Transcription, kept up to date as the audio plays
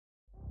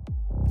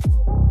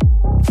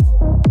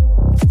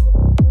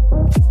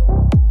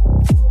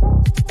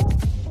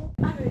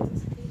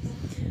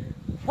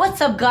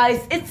What's up, guys?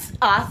 It's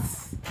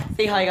us.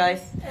 Say hi,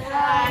 guys.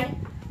 Hi.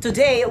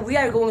 Today we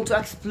are going to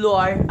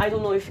explore, I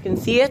don't know if you can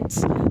see it,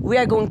 we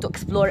are going to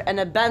explore an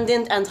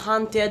abandoned and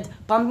haunted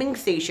pumping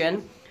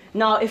station.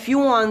 Now, if you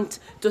want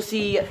to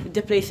see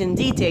the place in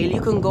detail, you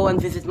can go and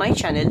visit my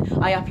channel.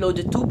 I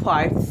uploaded 2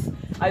 parts.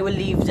 I will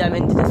leave them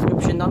in the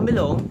description down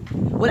below.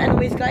 Well,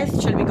 anyways, guys,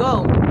 shall we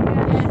go?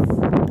 Yes.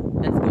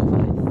 Let's go,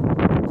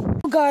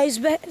 guys. Guys,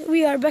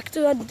 we are back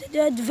to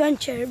the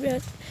adventure,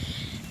 but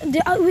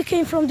we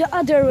came from the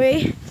other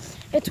way.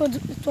 It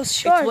was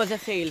short. It was a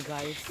fail,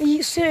 guys.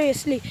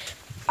 Seriously,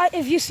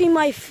 if you see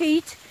my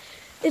feet,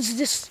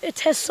 it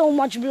has so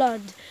much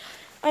blood.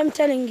 I'm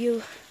telling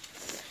you.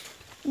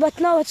 But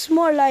now it's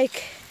more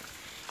like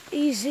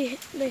easy.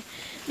 Like,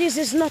 this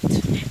is not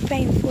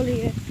painful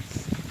here.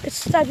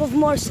 It's type of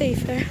more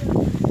safer.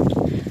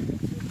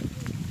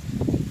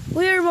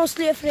 We're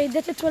mostly afraid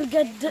that it will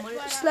get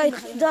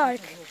slightly dark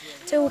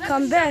till we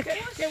come back,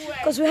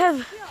 because we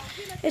have.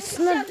 It's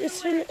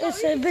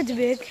a bit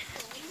big.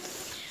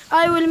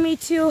 I will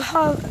meet you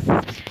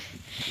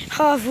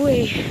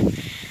halfway.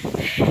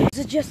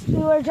 We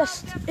were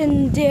just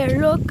in there.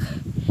 Look,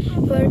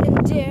 we're in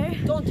there.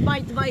 Don't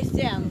mind my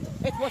stand.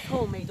 It was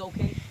homemade,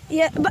 okay?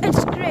 Yeah, but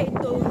it's great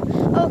though.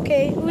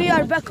 Okay, we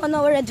are back on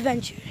our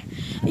adventure.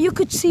 You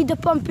could see the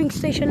pumping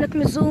station. Let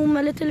me zoom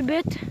a little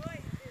bit.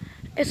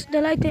 It's the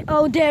lighting.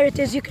 Oh, there it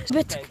is. You can.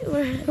 But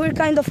we're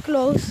kind of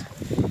close.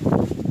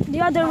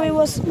 The other way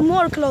was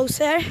more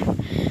closer,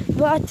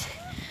 but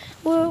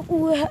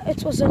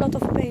it was a lot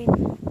of pain.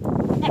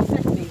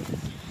 Definitely.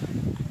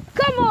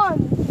 Come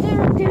on!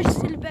 They're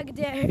still back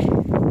there.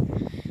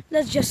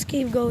 Let's just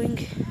keep going.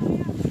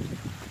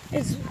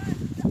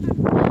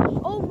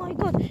 Oh my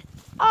god!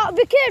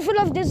 Be careful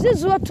of this. This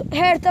is what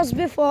hurt us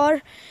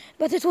before,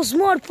 but it was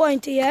more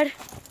pointier.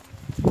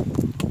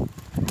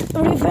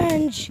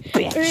 Revenge!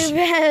 Bitch.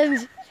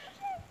 Revenge!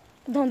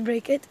 Don't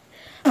break it.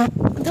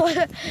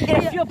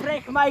 If you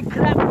break my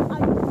crap, I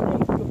will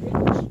break you,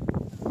 bitch.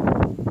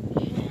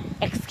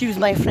 Excuse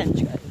my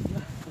French,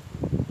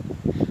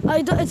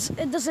 guys.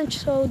 It doesn't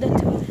show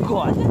that.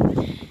 God.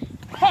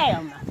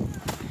 Damn.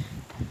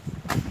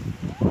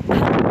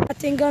 I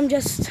think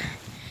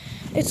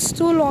it's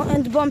too long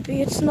and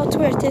bumpy. It's not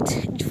worth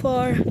it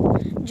for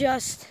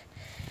just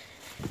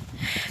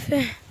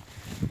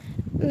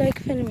like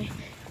filming.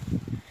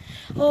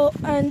 Oh,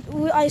 and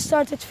I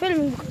started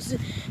filming because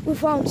we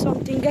found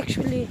something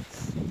actually.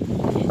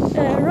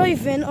 Roy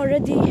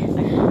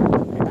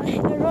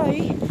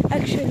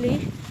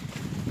actually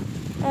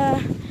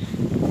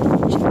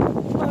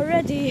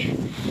already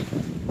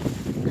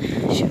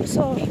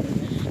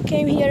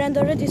came here and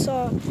already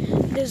saw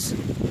this.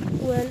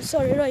 Well,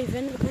 sorry,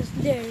 Raven, because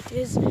there it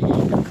is.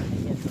 Look.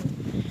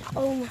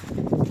 Oh,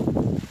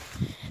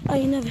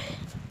 I never.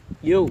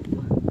 You.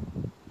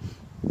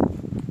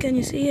 Can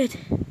you see it?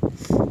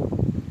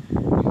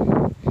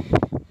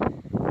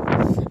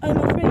 I'm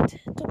afraid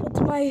to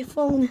put my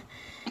phone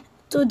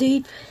too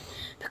deep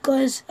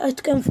because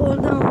it can fall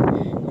down,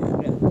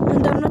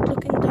 and I'm not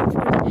looking down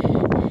for it.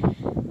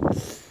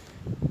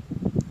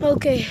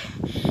 Okay,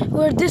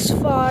 we're this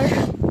far.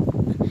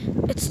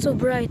 It's too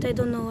bright. I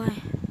don't know why.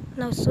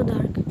 Now it's too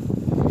dark.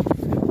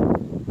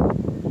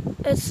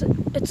 It's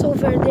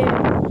over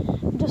there,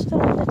 just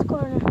around that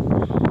corner,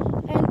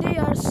 and they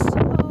are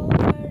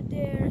over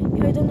there.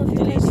 I don't know if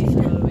you can see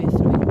them.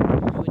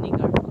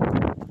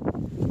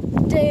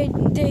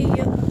 They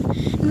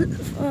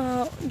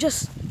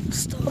just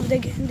stopped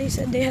again. They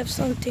said they have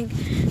something.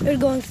 We're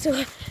going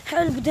to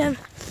help them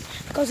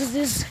because of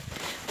this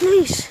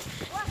place.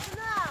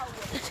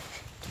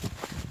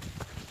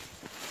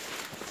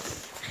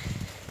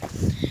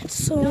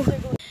 So,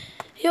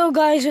 yo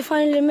guys, we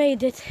finally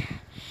made it.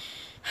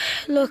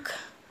 Look,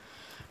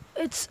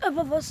 it's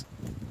above us.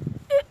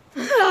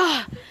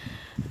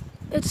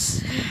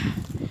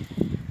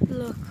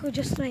 Look, we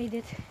just made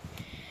it.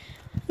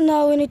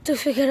 Now we need to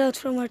figure out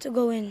from where to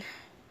go in.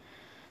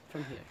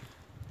 From here.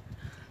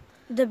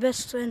 The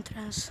best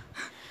entrance.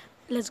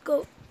 Let's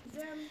go.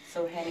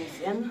 So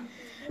hands in.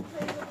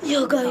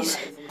 Yo guys,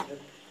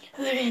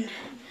 we're in.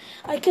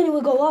 Can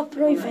we go up,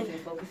 Raven?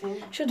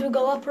 Should we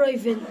go up,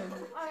 Raven?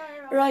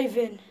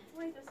 Raven.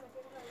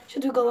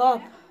 Should we go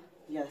up?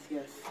 Yes,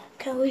 yes.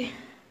 Can we?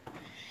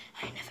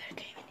 I never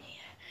came in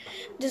here.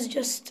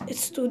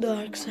 It's too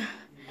dark. So.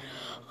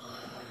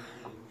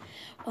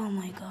 Oh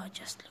my god,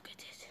 just look at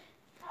it.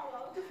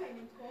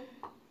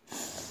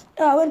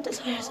 I went to,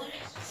 sorry.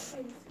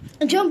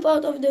 Jump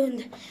out of the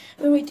window.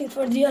 We're waiting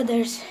for the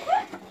others.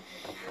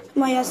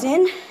 Maya's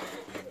in.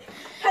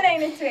 Her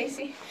name is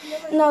Tracy.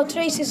 No,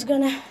 Tracy's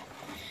gonna.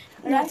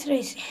 Not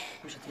Tracy.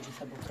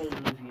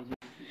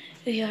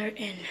 We are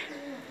in.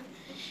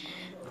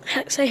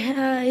 Say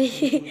hi.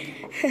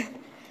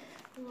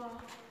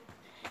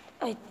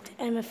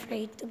 I'm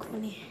afraid to go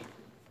near.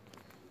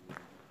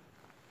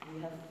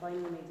 We have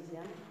finally made it,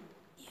 yeah?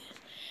 Yes.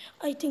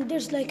 I think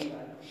there's like,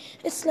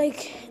 it's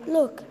like,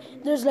 look,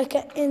 there's like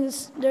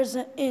there's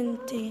an in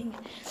thing.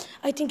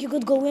 I think you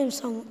could go in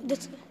some.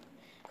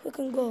 We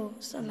can go.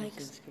 So like.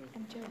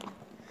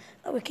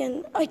 we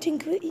can. I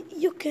think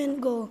you can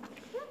go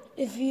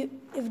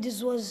if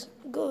this was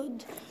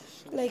good.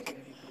 Like,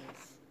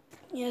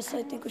 yes,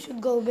 I think we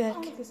should go back.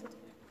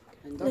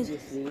 And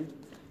obviously,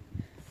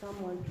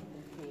 someone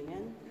came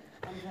in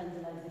and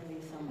vandalized the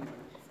place somewhere.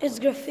 It's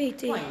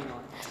graffiti. Why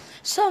not?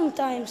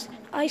 Sometimes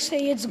I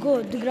say it's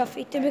good, the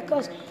graffiti,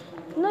 because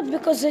not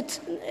because it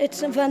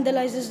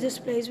vandalizes this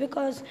place,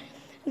 because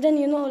then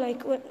you know,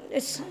 like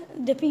it's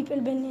the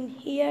people been in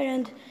here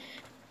and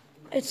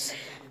it's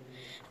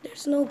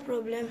there's no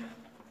problem.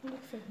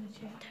 Look for me,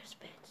 Jay. There's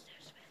beds.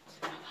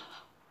 Oh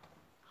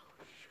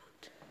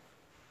shoot!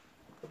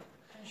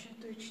 I should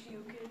touch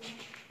you, okay?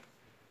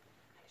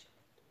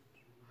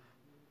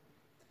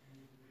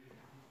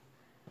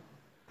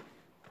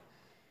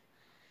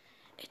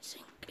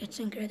 It's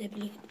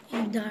incredibly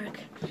dark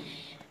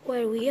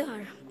where we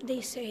are.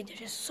 They say there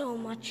is so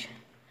much,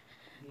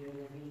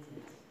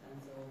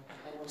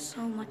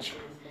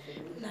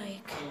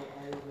 like,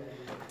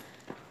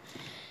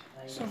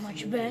 so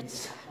much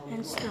beds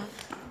and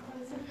stuff.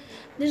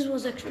 This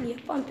was actually a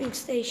pumping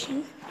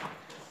station.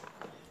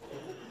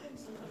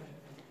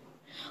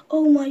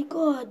 Oh my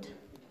God!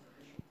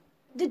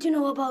 Did you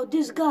know about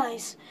this,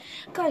 guys?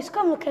 Guys,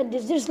 come look at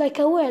this. There's like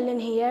a well in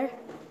here.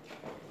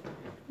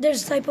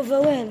 There's type of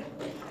a well.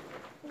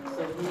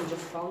 So you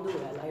just found a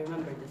well. I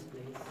remember this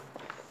place.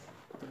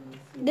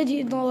 Did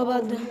you know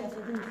about the... Yes,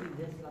 I didn't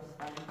see this last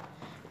time.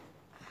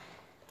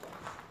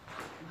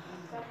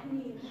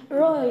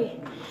 Roy,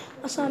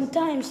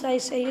 sometimes I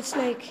say it's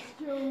like...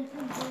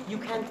 You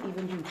can't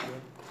even read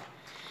here.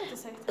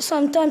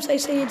 Sometimes I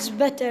say it's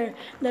better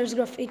there's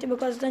graffiti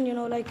because then you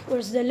know like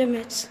where's the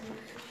limits.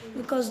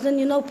 Because then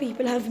you know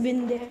people have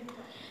been there.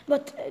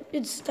 But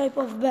it's type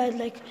of bad,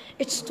 like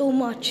it's too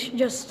much,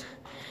 just...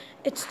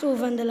 It's too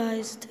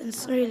vandalized,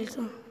 it's really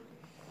too...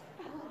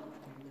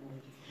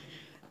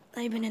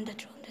 I've been in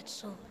that room, that's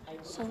so...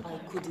 I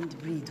couldn't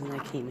breathe when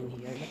I came in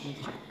here. Let me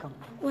check. Come.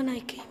 When I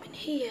came in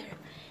here,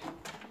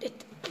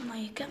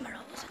 my camera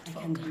wasn't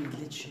I can focused. breathe,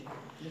 literally.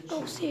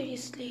 Oh,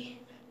 seriously?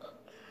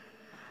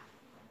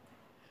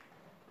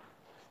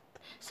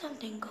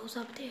 Something goes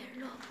up there,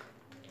 look.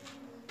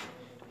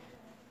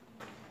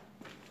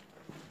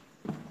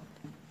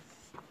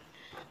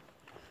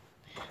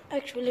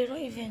 Actually,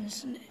 Roy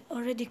Vance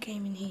already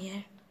came in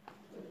here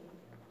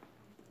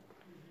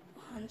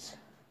once.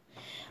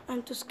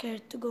 I'm too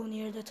scared to go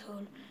near that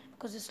hole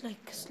because it's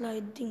like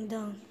sliding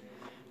down.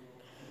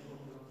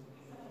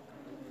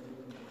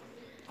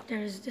 There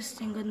is this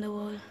thing on the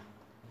wall.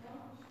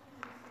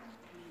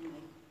 My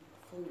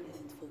phone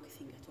isn't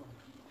focusing at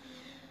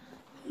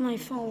all. My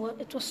phone,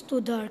 it was too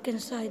dark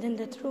inside in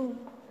that room.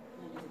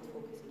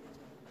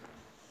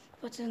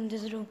 What's in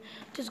this room?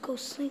 Just go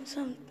sing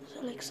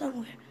like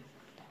somewhere.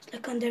 It's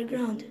like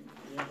underground.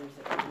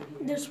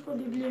 There's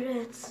probably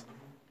rats,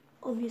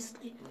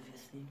 obviously.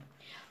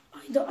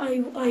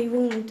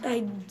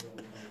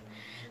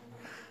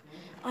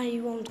 I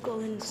won't go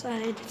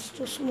inside. It's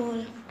too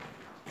small.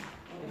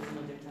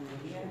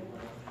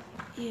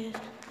 Yes.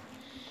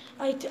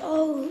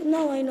 Oh,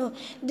 now I know.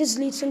 This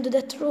leads into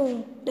that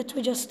room that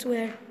we just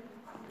were.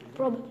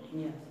 Probably.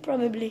 Yes.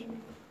 Probably.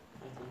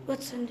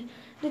 What's in?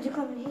 Did you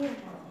come in here?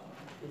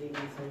 The ladies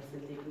are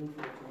still taking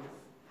photos.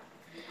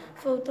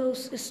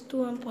 Photos is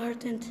too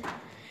important.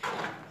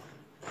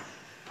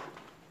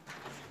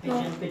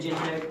 Pigeon,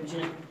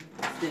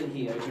 still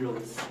here,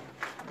 Rose.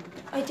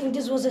 I think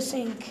this was a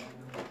sink.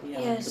 Yeah,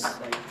 Yes. looks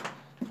like.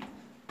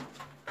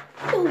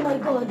 Oh my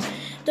God!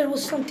 There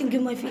was something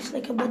in my face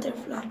like a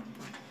butterfly.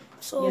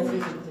 So Yes,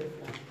 it's a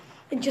butterfly.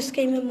 it just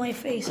came in my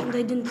face and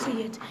I didn't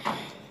see it.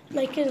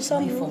 Like in My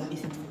some phone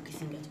isn't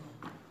focusing at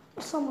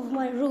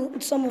all.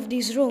 some of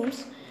these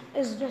rooms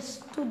is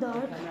just too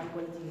dark. Camera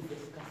quality is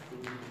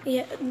disgusting.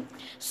 Yeah,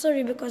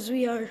 sorry because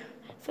we are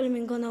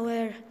filming on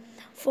our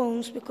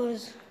phones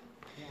because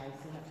Yeah, I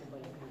still have to buy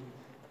a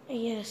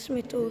camera. yes,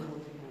 me too.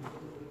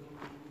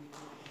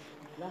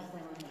 Last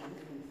time I had a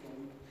different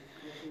phone.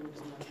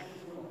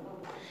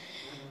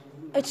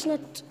 It's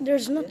not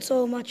there's not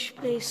so much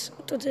place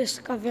to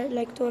discover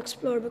like to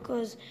explore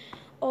because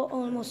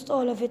almost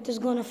all of it is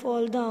gonna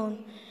fall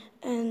down.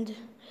 And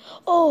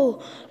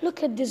oh,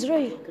 look at this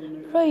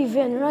Raven.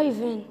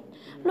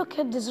 Look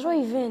at this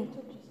Raven.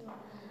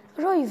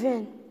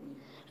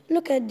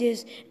 Look at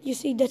this. You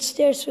see that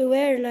stairs we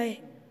were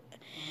like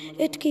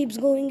it keeps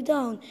going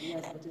down.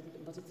 Yes,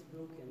 but it's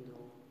broken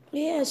though.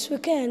 Yes, we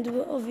can,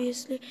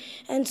 obviously.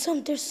 And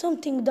there's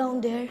something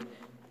down there.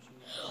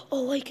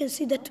 Oh, I can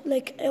see that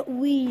like a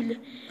wheel,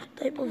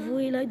 type of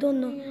wheel. I don't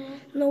know.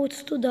 No,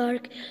 it's too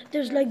dark.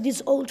 There's like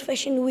these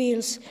old-fashioned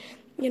wheels,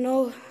 you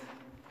know.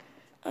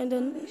 I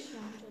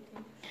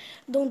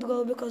don't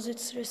go because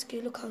it's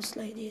risky. Look how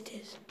slidey it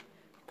is.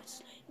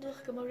 It's slide.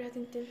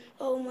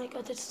 Oh my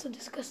God, it's so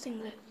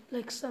disgusting.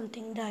 Like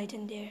something died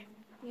in there.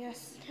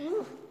 Yes.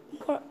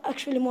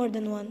 Actually, more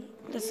than one.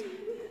 Look.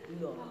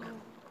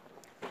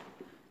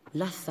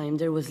 Last time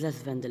there was less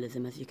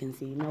vandalism, as you can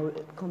see. Now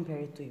compare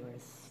it to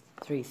yours,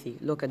 Tracy.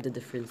 Look at the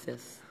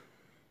differences.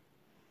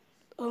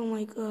 Oh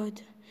my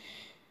God.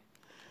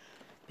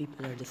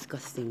 People are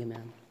disgusting,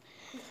 man.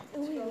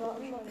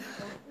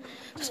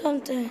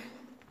 Something.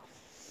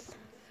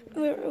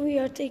 We're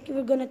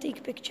gonna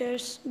take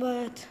pictures,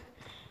 but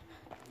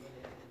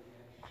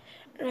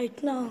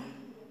right now.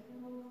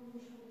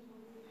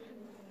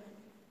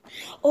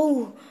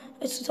 Oh,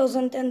 it's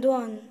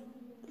 2001.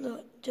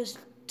 Look, just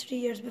 3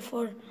 years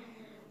before,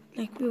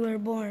 like, we were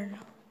born.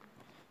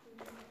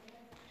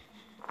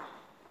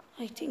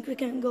 I think we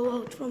can go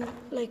out from,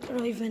 like,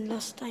 Royven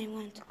last time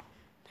went.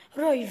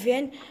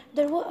 Royven,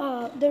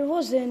 there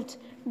wasn't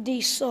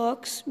these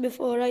socks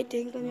before, I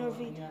think, on your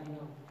video. Yeah,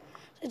 no.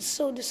 It's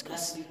so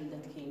disgusting. People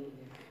that came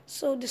here.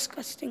 So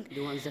disgusting.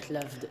 The ones that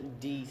left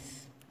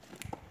these.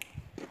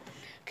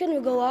 Can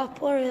we go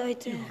up or I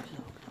think?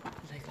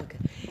 Look.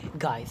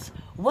 Guys,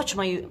 watch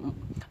my...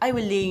 I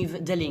will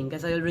leave the link,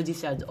 as I already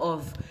said,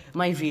 of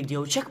my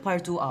video. Check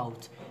part 2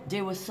 out.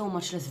 There was so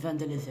much less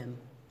vandalism.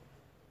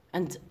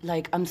 And,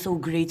 like, I'm so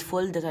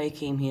grateful that I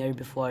came here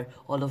before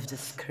all of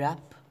this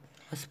crap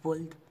was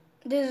pulled.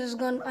 This is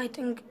gonna, I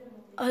think,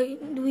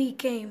 we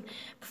came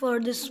before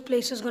this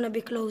place is gonna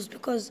be closed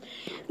because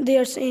they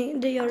are saying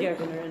they are. They're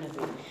gonna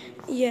renovate.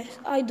 Yes,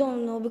 I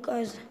don't know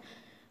because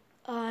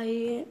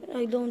I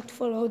don't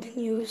follow the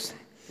news.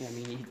 Yeah,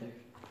 me neither.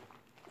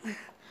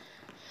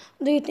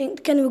 Do you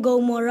think can we go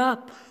more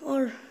up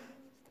or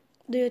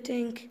do you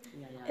think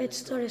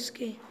it's too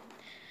risky?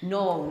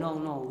 No.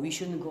 We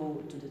shouldn't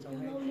go to the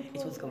tower.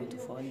 It was going to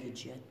fall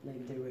legit.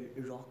 Like there were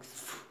rocks.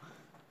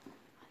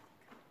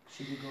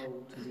 Should we go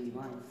to the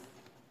mines?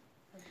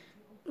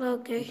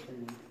 Okay.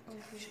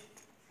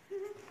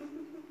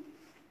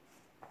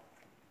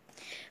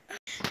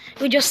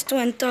 We just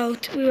went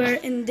out. We were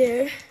in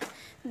there.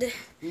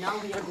 Now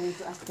we are going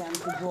to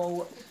attempt to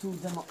go to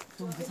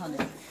the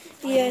tunnel.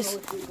 Yes,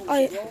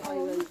 I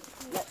will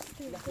let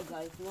you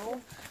guys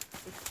know.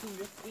 It's too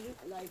risky.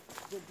 Like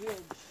the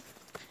bridge.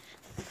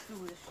 It's too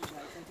risky,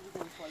 guys. I think we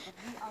can fall, but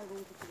we are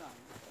going to try.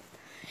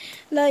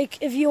 like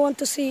if you want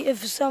to see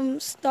if some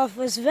stuff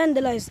was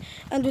vandalized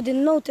and we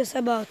didn't notice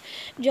about,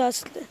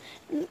 just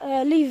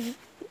you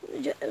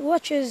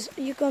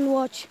can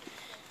watch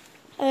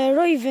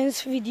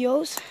Royven's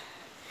videos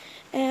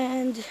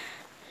and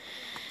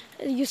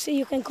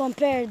you can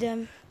compare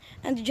them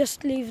and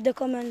just leave the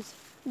comments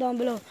down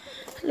below.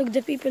 Look,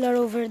 the people are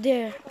over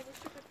there,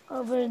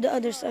 over the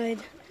other side.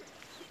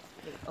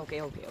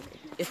 Okay.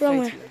 It's From right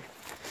where? here.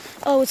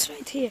 Oh, it's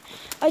right here.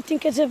 I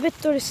think it's a bit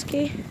too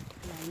risky.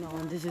 No,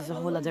 and this is a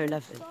whole other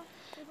level.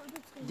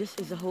 This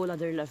is a whole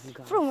other level,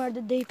 guys. From where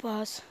did they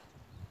pass?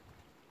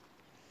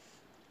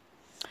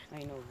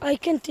 I know. I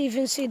can't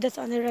even see the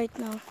tunnel right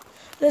now.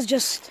 Let's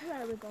just...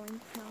 Where are we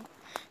going now?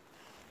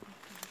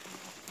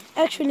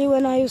 Actually,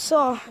 when I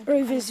saw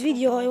Royven's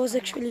video, I was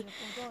actually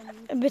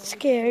a bit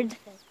scared.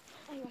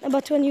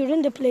 But when you're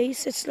in the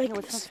place, it's like... No,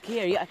 it's not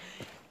scary.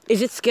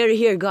 Is it scary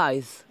here,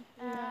 guys?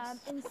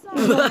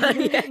 No,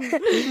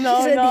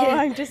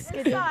 I'm just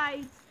kidding.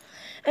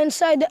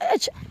 Inside,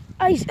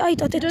 I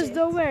thought it Just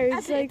the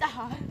words, like...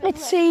 it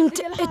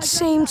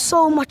seemed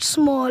so much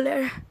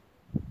smaller.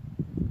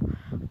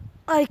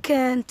 I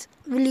can't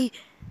really...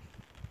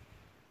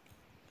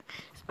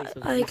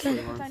 I can.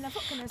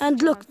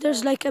 And look,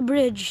 there's like a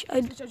bridge.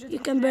 You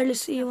can barely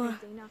see one.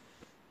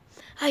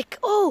 Like,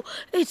 oh,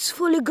 it's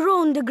fully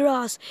grown, the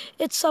grass.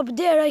 It's up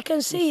there, I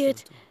can see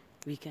it.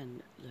 We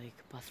can, like,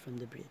 pass from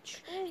the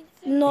bridge.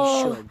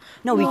 No,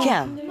 No, we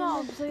can.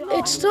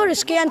 it's too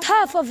risky and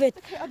half of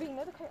it.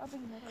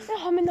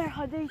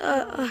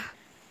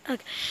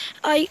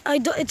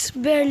 It's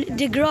barely,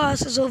 the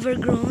grass is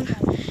overgrown.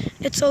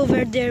 It's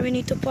over there, we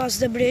need to pass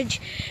the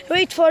bridge.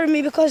 Wait for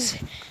me because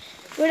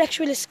we're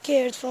actually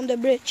scared from the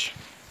bridge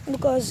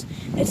because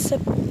it's a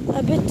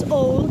bit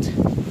old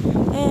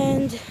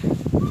and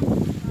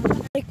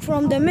like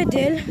from the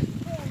middle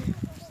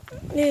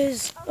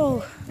is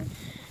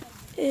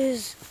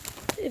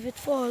if it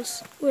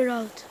falls, we're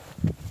out.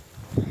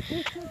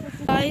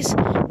 Guys,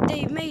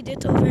 they made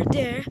it over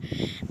there,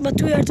 but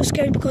we are too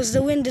scared because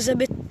the wind is a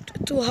bit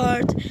too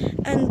hard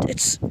and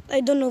I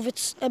don't know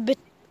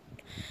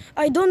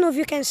if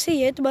you can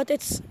see it, but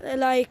it's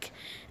like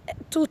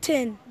too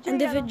thin,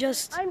 and if it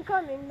just I'm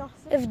coming.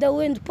 if the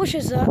wind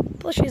pushes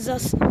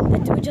us,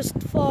 it will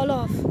just fall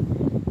off,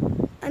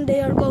 and they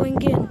are going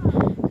in.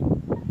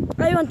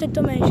 I wanted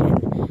to mention,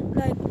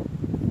 like,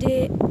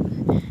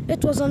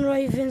 it was on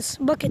Royven's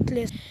bucket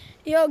list.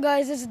 Yo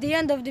guys, it's the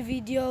end of the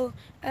video.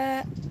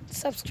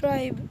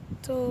 Subscribe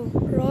to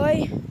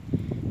Roy,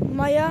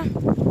 Maya,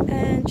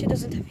 and she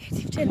doesn't have a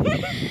YouTube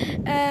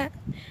channel.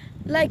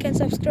 Like and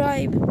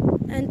subscribe,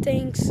 and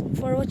thanks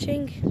for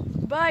watching.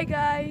 Bye,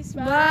 guys.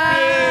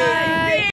 Bye.